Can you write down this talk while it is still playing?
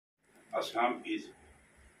Assam is,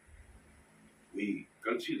 we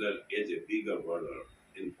consider as a bigger brother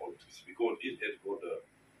in politics because it has got a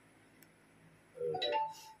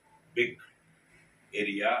big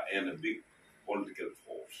area and a big political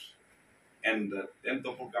force. And then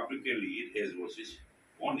topographically it has what is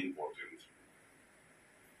one important.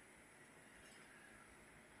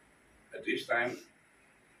 At this time,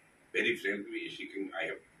 very frankly speaking, I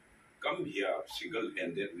have come here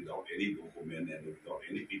single-handed without any document and without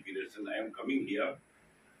any preparation. I am coming here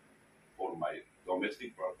for my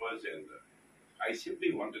domestic purpose, and I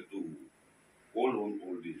simply wanted to call on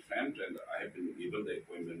all these friends, and I have been given the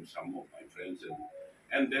appointment some of my friends,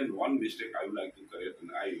 and then one mistake I would like to correct,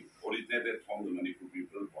 and I originated from the Manipur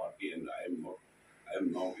People Party, and I am not. I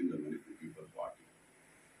am now in the Manipur People Party.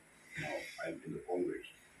 Now I am in the Congress,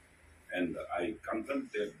 and I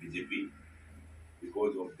confronted BJP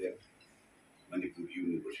because of that Manipur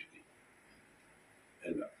University,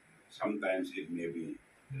 and sometimes it may be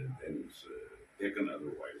then taken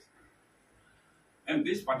otherwise. And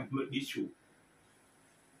this particular issue,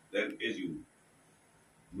 then as you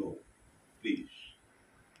know, please,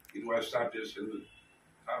 it was started in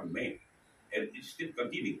May, and it's still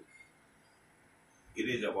continuing. It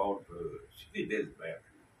is about 60 days back.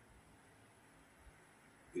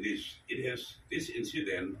 It has this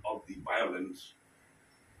incident of the violence,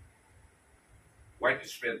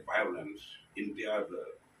 widespread violence in the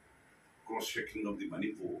cross-section of the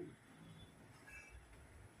Manipur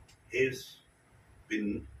is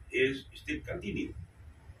still continuing.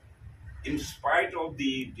 In spite of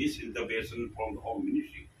the disintervention from the Home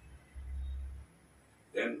Ministry,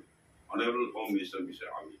 then Honorable Home Minister Mr.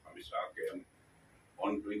 Amit Shah came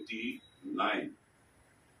on 29,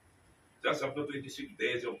 just after 26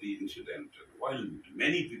 days of the incident, while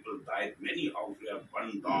many people died, many houses were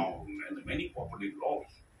burned down, and many property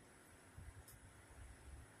lost.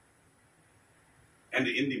 And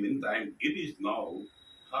in the meantime, it is now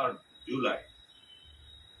 3rd July.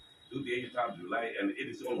 Today is 3rd July, and it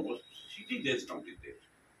is almost 60 days completed.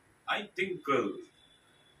 I think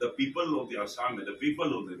the people of the Assam and the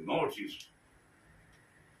people of the Northeast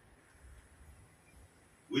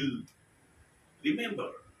will remember,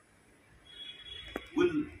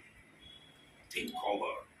 will think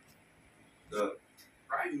over the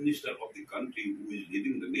Prime Minister of the country who is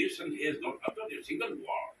leading the nation. He has not uttered a single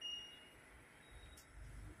word.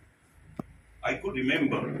 I could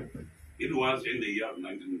remember it was in the year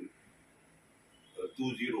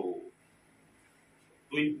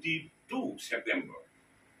 2022 September,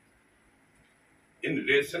 in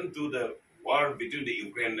relation to the war between the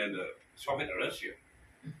Ukraine and the Soviet Russia.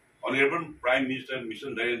 Honorable Prime Minister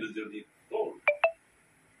Mr. Narendra Modi told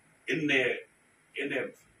in a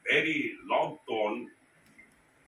very loud tone